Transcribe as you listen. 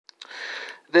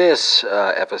This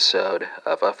episode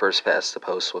of First Past the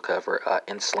Post will cover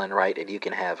insulin, right? And you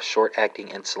can have short-acting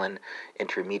insulin,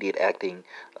 intermediate-acting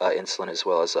insulin, as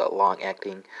well as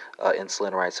long-acting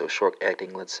insulin, right? So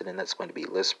short-acting insulin, that's going to be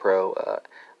Lispro,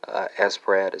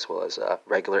 Aspirad, as well as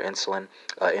regular insulin.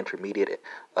 Intermediate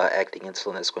acting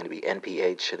insulin, that's going to be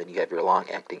NPH, and then you have your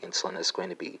long-acting insulin, that's going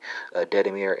to be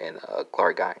Detamir and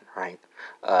Glargine, right?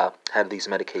 How do these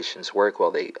medications work?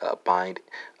 Well, they bind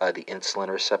the insulin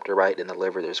receptor, right? In the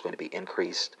liver, there's going to be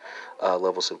increased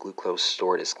levels of glucose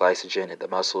stored as glycogen. In the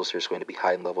muscles, there's going to be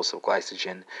high levels of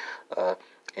glycogen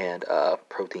and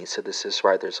protein synthesis,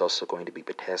 right? There's also going to be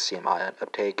potassium ion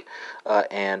uptake,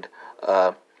 and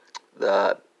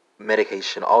the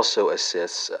medication also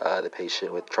assists the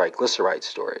patient with triglyceride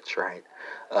storage, right?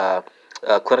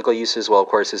 Clinical uses, well, of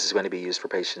course, this is going to be used for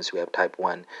patients who have type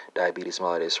 1 diabetes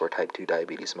mellitus or type 2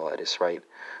 diabetes mellitus, right?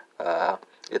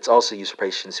 It's also used for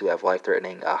patients who have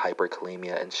life-threatening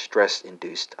hyperkalemia and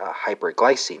stress-induced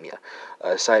hyperglycemia.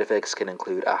 Side effects can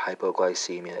include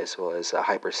hypoglycemia as well as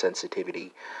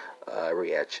hypersensitivity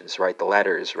reactions, right? The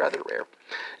latter is rather rare.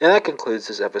 And that concludes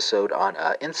this episode on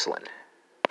insulin.